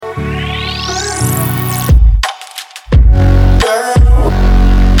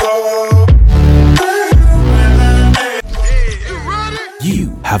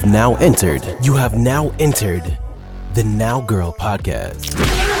You have now entered the Now Girl podcast.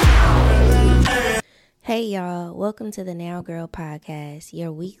 Hey y'all, welcome to the Now Girl podcast,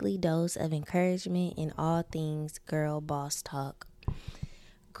 your weekly dose of encouragement in all things girl boss talk.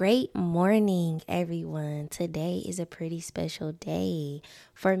 Great morning, everyone. Today is a pretty special day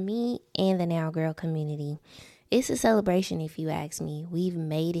for me and the Now Girl community. It's a celebration if you ask me. We've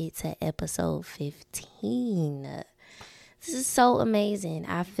made it to episode 15. This is so amazing.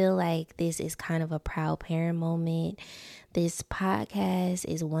 I feel like this is kind of a proud parent moment. This podcast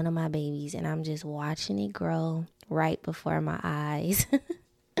is one of my babies and I'm just watching it grow right before my eyes.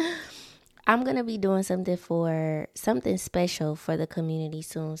 I'm going to be doing something special for the community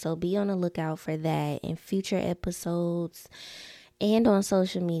soon. So be on the lookout for that in future episodes and on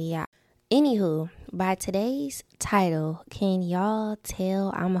social media. Anywho, by today's title, can y'all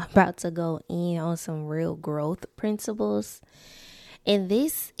tell I'm about to go in on some real growth principles? And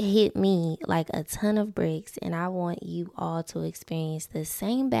this hit me like a ton of bricks, and I want you all to experience the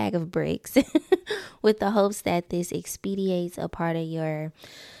same bag of bricks with the hopes that this expedites a part of your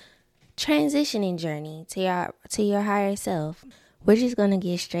transitioning journey to your higher self. We're just going to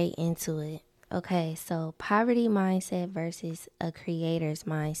get straight into it. Okay, so poverty mindset versus a creator's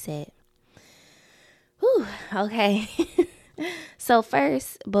mindset. Whew, okay. So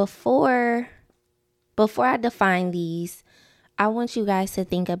first, before I define these, I want you guys to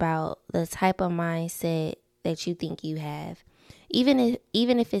think about the type of mindset that you think you have. Even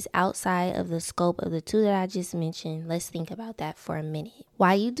if it's outside of the scope of the two that I just mentioned, let's think about that for a minute.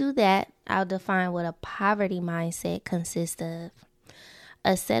 While you do that, I'll define what a poverty mindset consists of.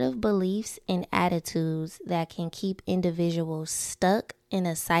 A set of beliefs and attitudes that can keep individuals stuck in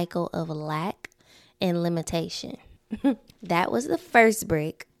a cycle of lack and limitation. That was the first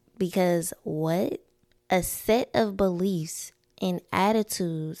brick, because what? A set of beliefs and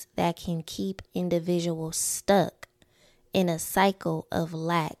attitudes that can keep individuals stuck in a cycle of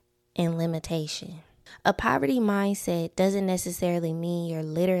lack and limitation. A poverty mindset doesn't necessarily mean you're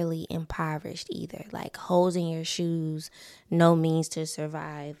literally impoverished either, like holes in your shoes, no means to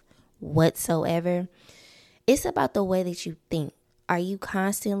survive whatsoever. It's about the way that you think. Are you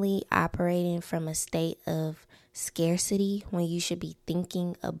constantly operating from a state of scarcity when you should be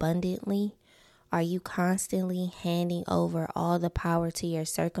thinking abundantly? Are you constantly handing over all the power to your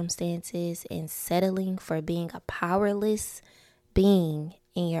circumstances and settling for being a powerless being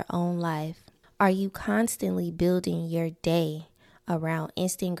in your own life? Are you constantly building your day around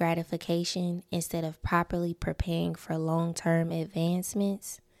instant gratification instead of properly preparing for long-term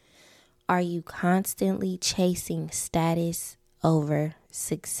advancements? Are you constantly chasing status over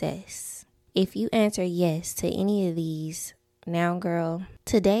success? If you answer yes to any of these, now girl,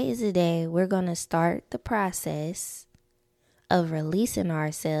 today is the day we're going to start the process of releasing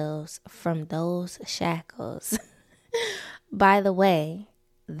ourselves from those shackles. By the way,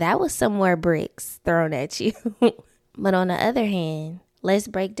 that was some more bricks thrown at you. But on the other hand, let's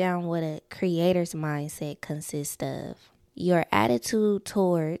break down what a creator's mindset consists of. Your attitude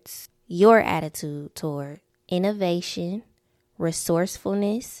toward innovation,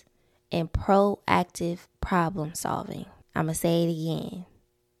 resourcefulness, and proactive problem solving. I'm going to say it again.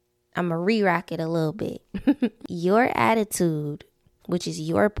 I'm going to re-rock it a little bit. Your attitude, which is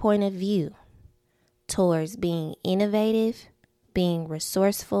your point of view towards being innovative, being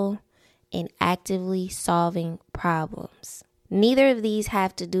resourceful, and actively solving problems. Neither of these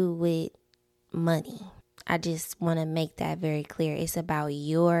have to do with money. I just want to make that very clear. It's about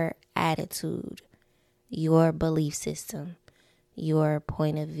your attitude, your belief system, your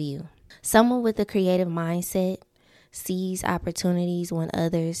point of view. Someone with a creative mindset sees opportunities when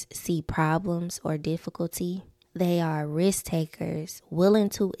others see problems or difficulty. They are risk takers, willing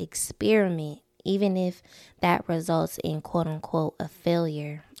to experiment, even if that results in quote unquote a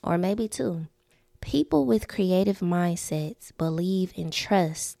failure, or maybe two. People with creative mindsets believe and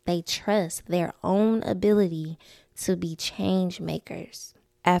trust. They trust their own ability to be change makers.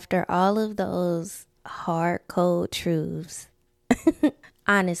 After all of those hard code truths,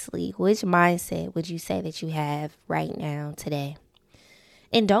 honestly, which mindset would you say that you have right now today?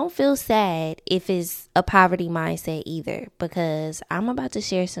 And don't feel sad if it's a poverty mindset either, because I'm about to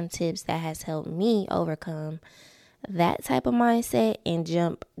share some tips that has helped me overcome that type of mindset and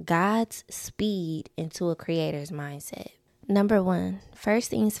jump God's speed into a creator's mindset. Number one, first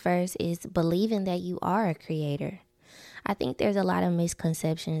things first is believing that you are a creator. I think there's a lot of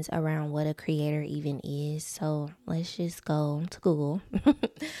misconceptions around what a creator even is. So let's just go to Google.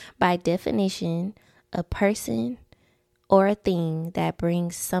 By definition, a person or a thing that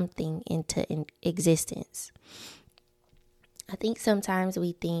brings something into existence. I think sometimes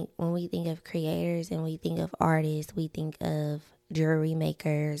when we think of creators and we think of artists, we think of jewelry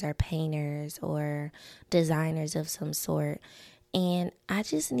makers or painters or designers of some sort. And I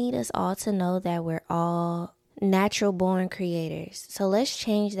just need us all to know that we're all natural born creators. So let's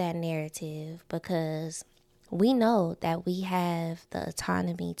change that narrative, because we know that we have the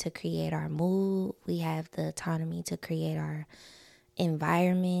autonomy to create our mood. We have the autonomy to create our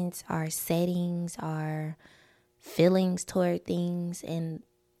environments, our settings, our feelings toward things. And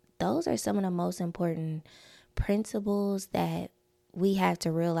those are some of the most important principles that we have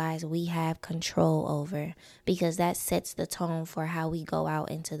to realize we have control over, because that sets the tone for how we go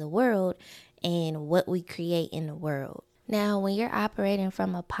out into the world and what we create in the world. Now, when you're operating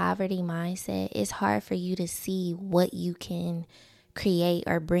from a poverty mindset, it's hard for you to see what you can create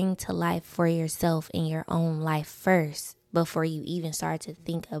or bring to life for yourself in your own life first, before you even start to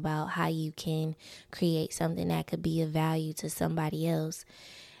think about how you can create something that could be of value to somebody else.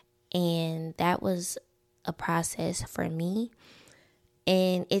 And that was a process for me.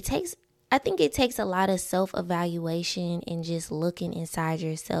 And I think it takes a lot of self-evaluation and just looking inside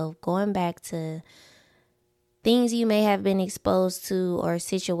yourself, going back to things you may have been exposed to or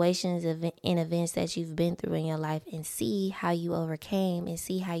situations and events that you've been through in your life, and see how you overcame and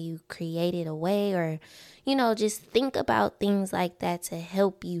see how you created a way, or, just think about things like that to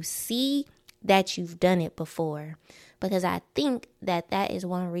help you see that you've done it before. Because I think that is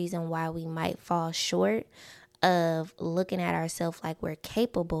one reason why we might fall short of looking at ourselves like we're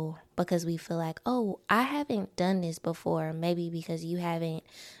capable, because we feel like, oh, I haven't done this before. Maybe because you haven't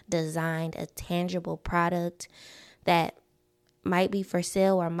designed a tangible product that might be for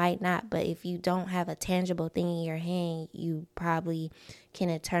sale or might not. But if you don't have a tangible thing in your hand, you probably can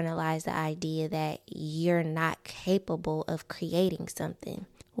internalize the idea that you're not capable of creating something,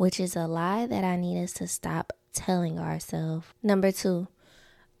 which is a lie that I need us to stop telling ourselves. Number 2,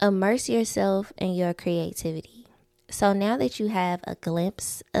 immerse yourself in your creativity. So now that you have a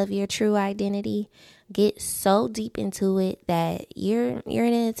glimpse of your true identity, get so deep into it that you're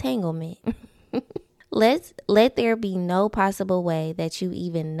in an entanglement. Let there be no possible way that you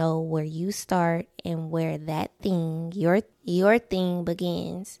even know where you start and where that thing, your thing,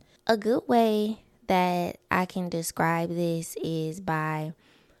 begins. A good way that I can describe this is by,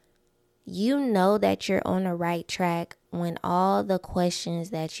 you know that you're on the right track when all the questions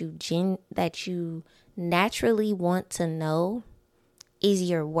that you naturally want to know is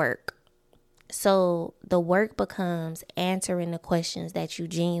your work. So the work becomes answering the questions that you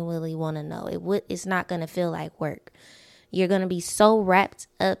genuinely want to know. It's not going to feel like work. You're going to be so wrapped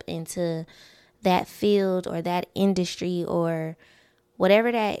up into that field or that industry or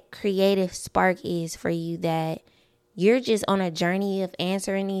whatever that creative spark is for you, that you're just on a journey of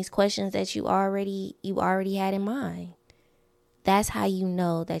answering these questions that you already had in mind. That's how you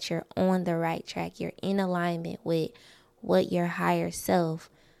know that you're on the right track. You're in alignment with what your higher self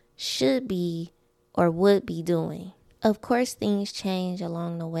should be or would be doing. Of course, things change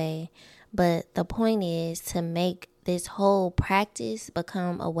along the way, but the point is to make this whole practice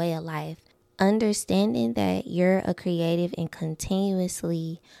become a way of life. Understanding that you're a creative and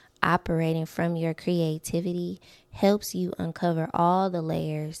continuously operating from your creativity helps you uncover all the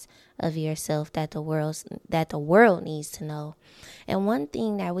layers of yourself that the world needs to know. And one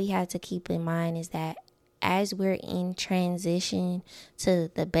thing that we have to keep in mind is that as we're in transition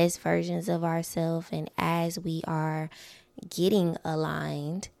to the best versions of ourselves, and as we are getting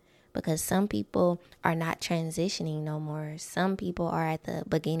aligned, because some people are not transitioning no more. Some people are at the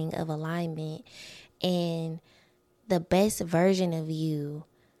beginning of alignment, and the best version of you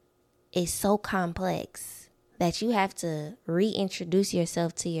is so complex that you have to reintroduce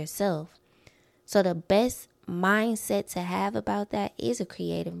yourself to yourself. So the best mindset to have about that is a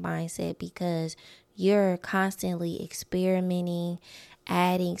creative mindset, because you're constantly experimenting,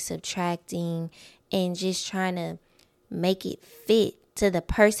 adding, subtracting, and just trying to make it fit to the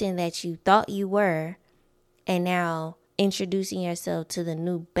person that you thought you were, and now introducing yourself to the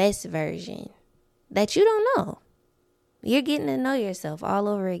new best version that you don't know. You're getting to know yourself all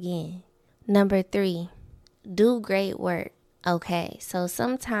over again. Number 3, do great work. Okay, so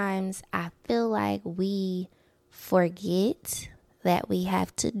sometimes I feel like we forget that we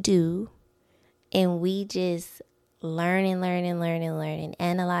have to do, and we just learn and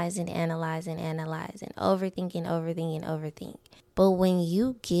analyze, overthink. But when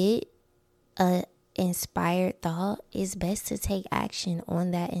you get a inspired thought, it's best to take action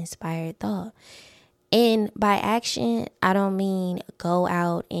on that inspired thought. And by action, I don't mean go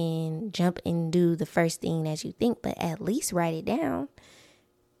out and jump and do the first thing that you think, but at least write it down.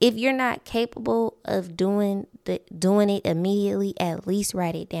 If you're not capable of doing it immediately, at least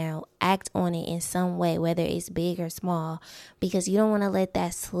write it down. Act on it in some way, whether it's big or small, because you don't want to let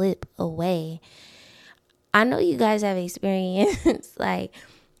that slip away. I know you guys have experienced like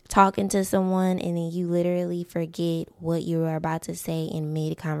talking to someone and then you literally forget what you were about to say in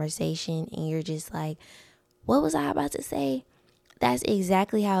mid-conversation and you're just like, what was I about to say? That's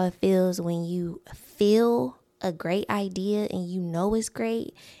exactly how it feels when you feel a great idea and you know it's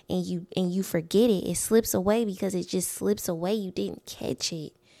great and you forget it. It slips away because it just slips away. You didn't catch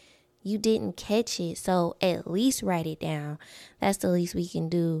it. So at least write it down. That's the least we can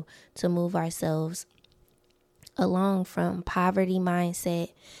do to move ourselves along from poverty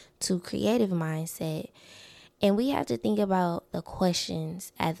mindset to creative mindset. And we have to think about the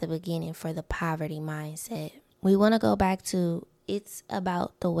questions at the beginning for the poverty mindset. We want to go back to, it's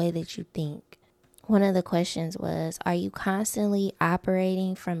about the way that you think. One of the questions was, are you constantly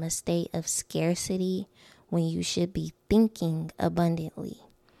operating from a state of scarcity when you should be thinking abundantly?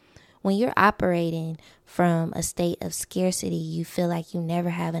 When you're operating from a state of scarcity, you feel like you never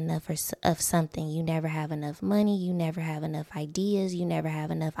have enough of something. You never have enough money. You never have enough ideas. You never have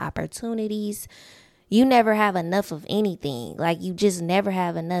enough opportunities. You never have enough of anything. Like you just never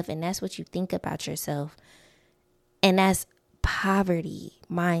have enough. And that's what you think about yourself. And that's poverty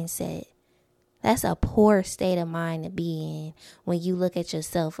mindset. That's a poor state of mind to be in when you look at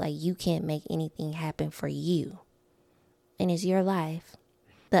yourself like you can't make anything happen for you. And it's your life.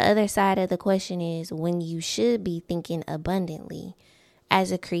 The other side of the question is when you should be thinking abundantly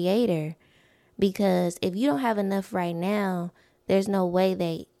as a creator, because if you don't have enough right now, there's no way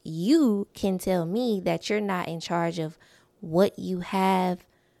that you can tell me that you're not in charge of what you have,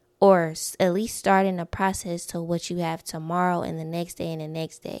 or at least starting the process to what you have tomorrow and the next day and the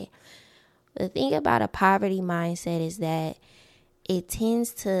next day. The thing about a poverty mindset is that it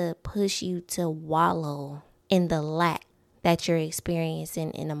tends to push you to wallow in the lack that you're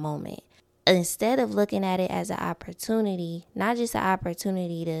experiencing in a moment. Instead of looking at it as an opportunity, not just an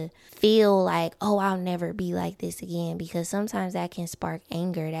opportunity to feel like, oh, I'll never be like this again, because sometimes that can spark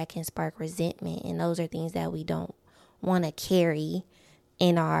anger, that can spark resentment, and those are things that we don't want to carry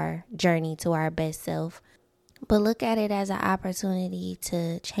in our journey to our best self. But look at it as an opportunity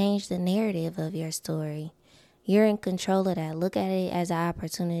to change the narrative of your story. You're in control of that. Look at it as an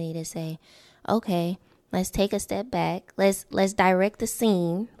opportunity to say, okay, let's take a step back. Let's direct the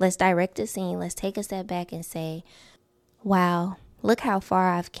scene. Let's take a step back and say, wow, look how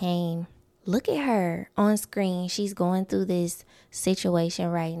far I've came. Look at her on screen. She's going through this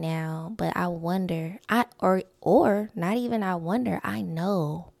situation right now. But I wonder, or not even I wonder, I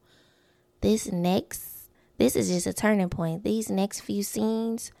know this is just a turning point. These next few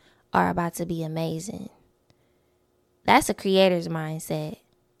scenes are about to be amazing. That's a creator's mindset.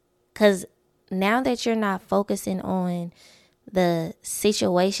 Because now that you're not focusing on the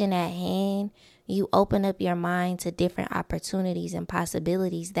situation at hand, you open up your mind to different opportunities and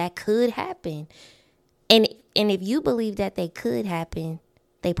possibilities that could happen. And if you believe that they could happen,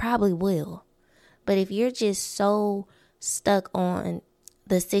 they probably will. But if you're just so stuck on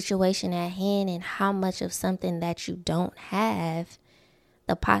the situation at hand and how much of something that you don't have,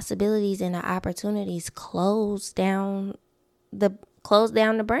 the possibilities and the opportunities close down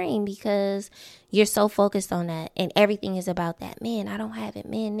the brain, because you're so focused on that and everything is about that. Man, I don't have it.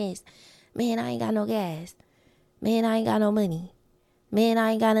 Man, this. Man, I ain't got no gas. Man, I ain't got no money. Man,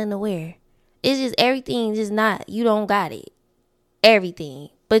 I ain't got nothing to wear. It's just everything, just not, you don't got it. Everything.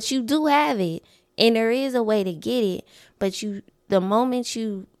 But you do have it. And there is a way to get it. But the moment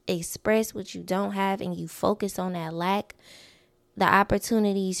you express what you don't have and you focus on that lack, the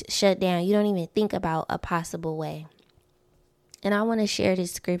opportunities shut down. You don't even think about a possible way. And I want to share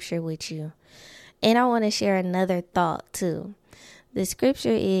this scripture with you. And I want to share another thought too. The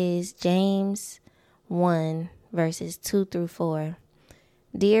scripture is James 1 verses 2-4.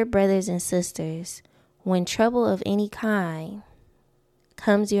 Dear brothers and sisters, when trouble of any kind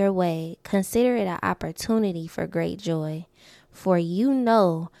comes your way, consider it an opportunity for great joy. For you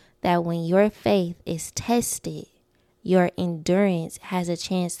know that when your faith is tested, your endurance has a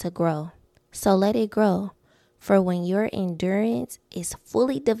chance to grow. So let it grow. For when your endurance is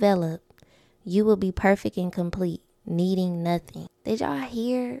fully developed, you will be perfect and complete, needing nothing. Did y'all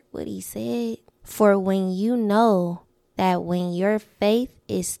hear what he said? For when you know that when your faith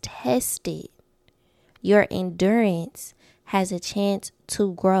is tested, your endurance has a chance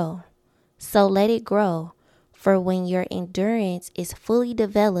to grow. So let it grow. For when your endurance is fully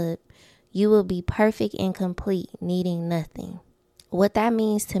developed, you will be perfect and complete, needing nothing. What that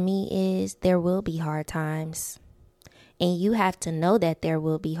means to me is there will be hard times. And you have to know that there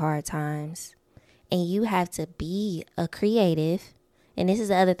will be hard times. And you have to be a creative. And this is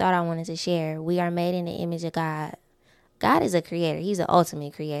the other thought I wanted to share. We are made in the image of God. God is a creator. He's an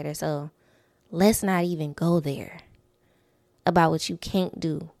ultimate creator. So let's not even go there about what you can't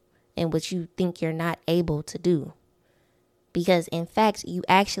do and what you think you're not able to do. Because in fact, you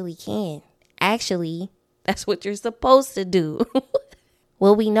actually can. Actually, that's what you're supposed to do.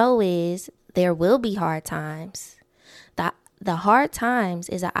 What we know is there will be hard times. The hard times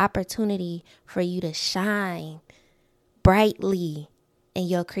is an opportunity for you to shine brightly in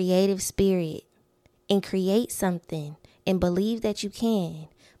your creative spirit and create something and believe that you can,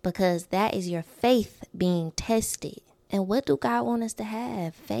 because that is your faith being tested. And what do God want us to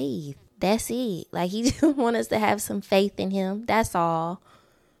have? Faith. That's it. Like, he just want us to have some faith in him. That's all.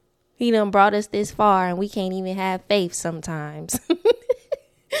 He done brought us this far and we can't even have faith sometimes.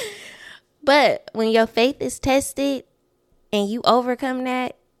 But when your faith is tested and you overcome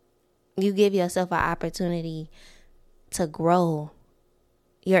that, you give yourself an opportunity to grow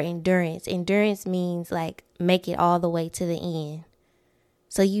your endurance. Endurance means like make it all the way to the end.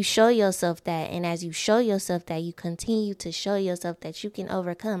 So you show yourself that. And as you show yourself that, you continue to show yourself that you can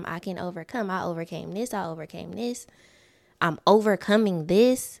overcome. I can overcome. I overcame this. I overcame this. I'm overcoming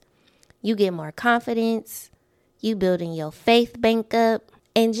this. You get more confidence. You building your faith bank up.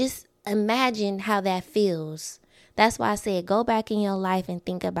 And just imagine how that feels. That's why I said go back in your life and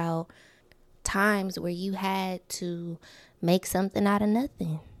think about times where you had to make something out of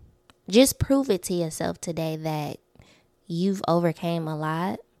nothing. Just prove it to yourself today that you've overcame a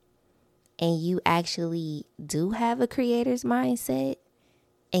lot and you actually do have a creator's mindset,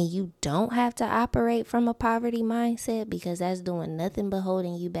 and you don't have to operate from a poverty mindset, because that's doing nothing but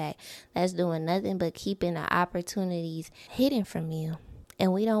holding you back. That's doing nothing but keeping the opportunities hidden from you.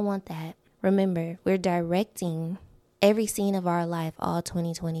 And we don't want that. Remember, we're directing every scene of our life all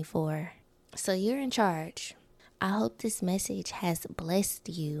 2024. So you're in charge. I hope this message has blessed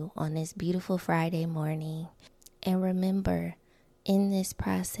you on this beautiful Friday morning. And remember, in this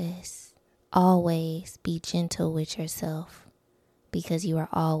process, always be gentle with yourself, because you are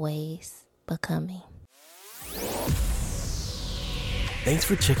always becoming. Thanks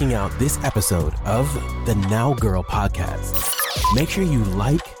for checking out this episode of the Now Girl podcast. Make sure you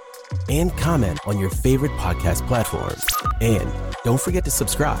like and comment on your favorite podcast platforms. And don't forget to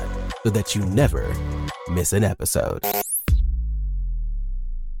subscribe so that you never miss an episode.